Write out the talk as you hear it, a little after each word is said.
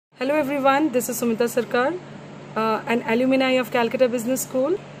Hello everyone, this is Sumita Sarkar, an alumni of Calcutta Business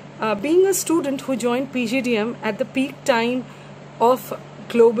School. Being a student who joined PGDM at the peak time of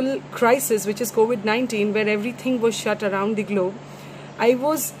global crisis, which is COVID-19, where everything was shut around the globe, I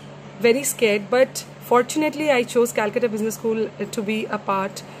was very scared, but fortunately I chose Calcutta Business School to be a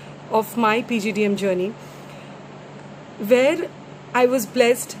part of my PGDM journey, where I was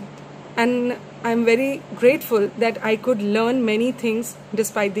blessed, and I'm very grateful that I could learn many things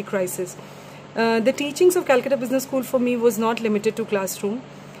despite the crisis. The teachings of Calcutta Business School for me was not limited to classroom.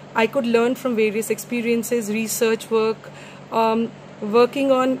 I could learn from various experiences, research work,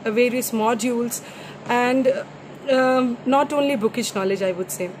 working on various modules, and not only bookish knowledge, I would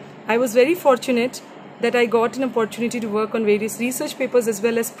say. I was very fortunate that I got an opportunity to work on various research papers as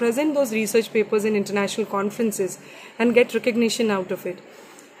well as present those research papers in international conferences and get recognition out of it.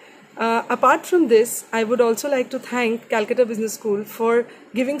 Apart from this, I would also like to thank Calcutta Business School for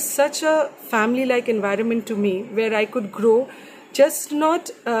giving such a family-like environment to me, where I could grow just not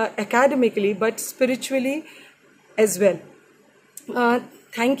academically but spiritually as well.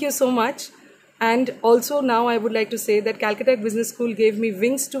 Thank you so much. And also now I would like to say that Calcutta Business School gave me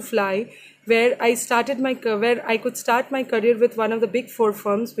wings to fly, where I could start my career with one of the big four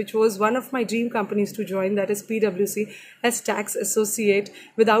firms, which was one of my dream companies to join, that is PwC, as tax associate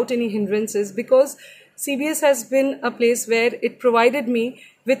without any hindrances, because CBS has been a place where it provided me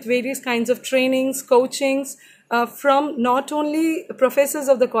with various kinds of trainings, coachings from not only professors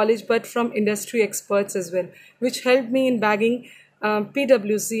of the college but from industry experts as well, which helped me in bagging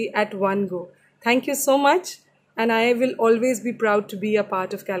PwC at one go. Thank you so much. And I will always be proud to be a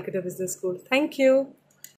part of Calcutta Business School. Thank you.